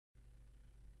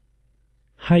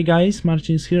Hi guys,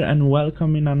 Marcin's here and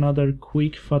welcome in another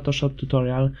quick Photoshop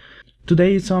tutorial.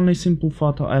 Today it's only simple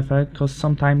photo effect because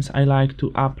sometimes I like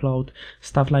to upload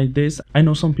stuff like this. I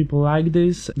know some people like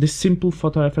this simple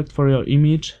photo effect for your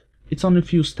image. It's only a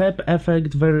few step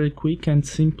effect, very quick and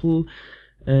simple.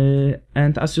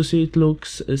 And as you see, it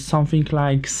looks something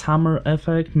like summer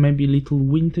effect, maybe little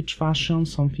vintage fashion,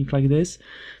 something like this.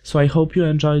 So I hope you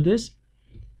enjoy this.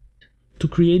 To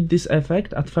create this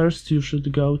effect, at first you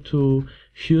should go to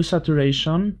Hue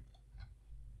Saturation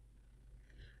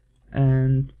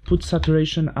and put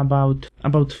saturation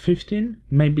about 15,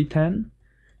 maybe 10,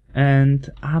 and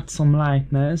add some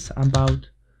lightness about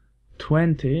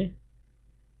 20.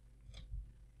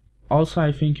 Also,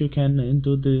 I think you can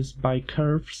do this by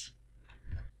curves.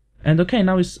 And okay,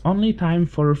 now it's only time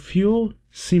for a few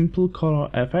simple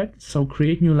color effects. So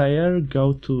create new layer,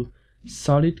 go to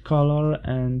solid color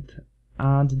and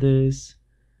add this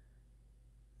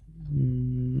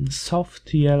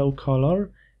soft yellow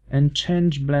color and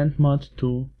change blend mode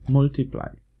to multiply.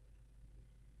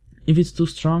 If it's too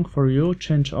strong for you,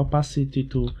 change opacity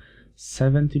to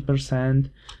 70%,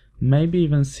 maybe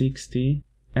even 60,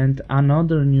 and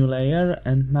another new layer.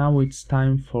 And now it's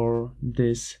time for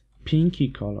this pinky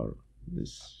color,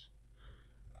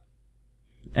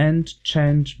 and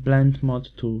change blend mode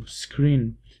to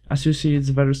screen. As you see, it's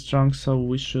very strong, so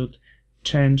we should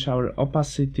change our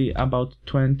opacity about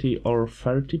 20 or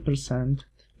 30%.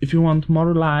 If you want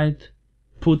more light,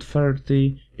 put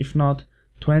 30, if not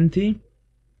 20.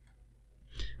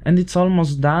 And it's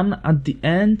almost done. At the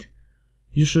end,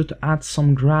 you should add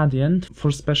some gradient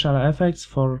for special effects,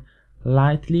 for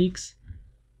light leaks.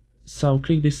 So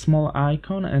click this small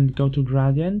icon and go to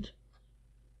gradient.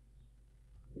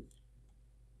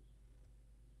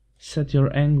 Set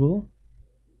your angle.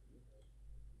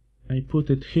 I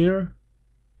put it here.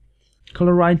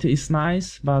 Color white is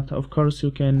nice, but of course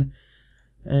you can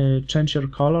change your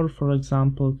color, for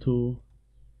example, to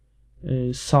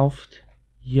soft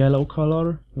yellow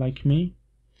color, like me,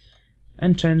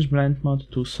 and change blend mode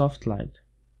to soft light.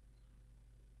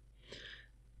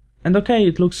 And okay,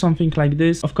 it looks something like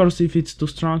this. Of course, if it's too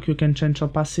strong, you can change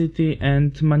opacity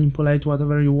and manipulate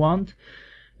whatever you want.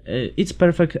 It's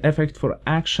perfect effect for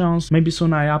actions. Maybe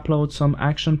soon I upload some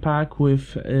action pack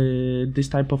with this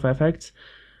type of effects.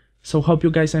 So hope you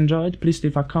guys enjoyed. Please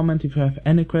leave a comment if you have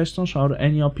any questions or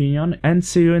any opinion, and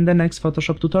see you in the next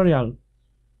Photoshop tutorial.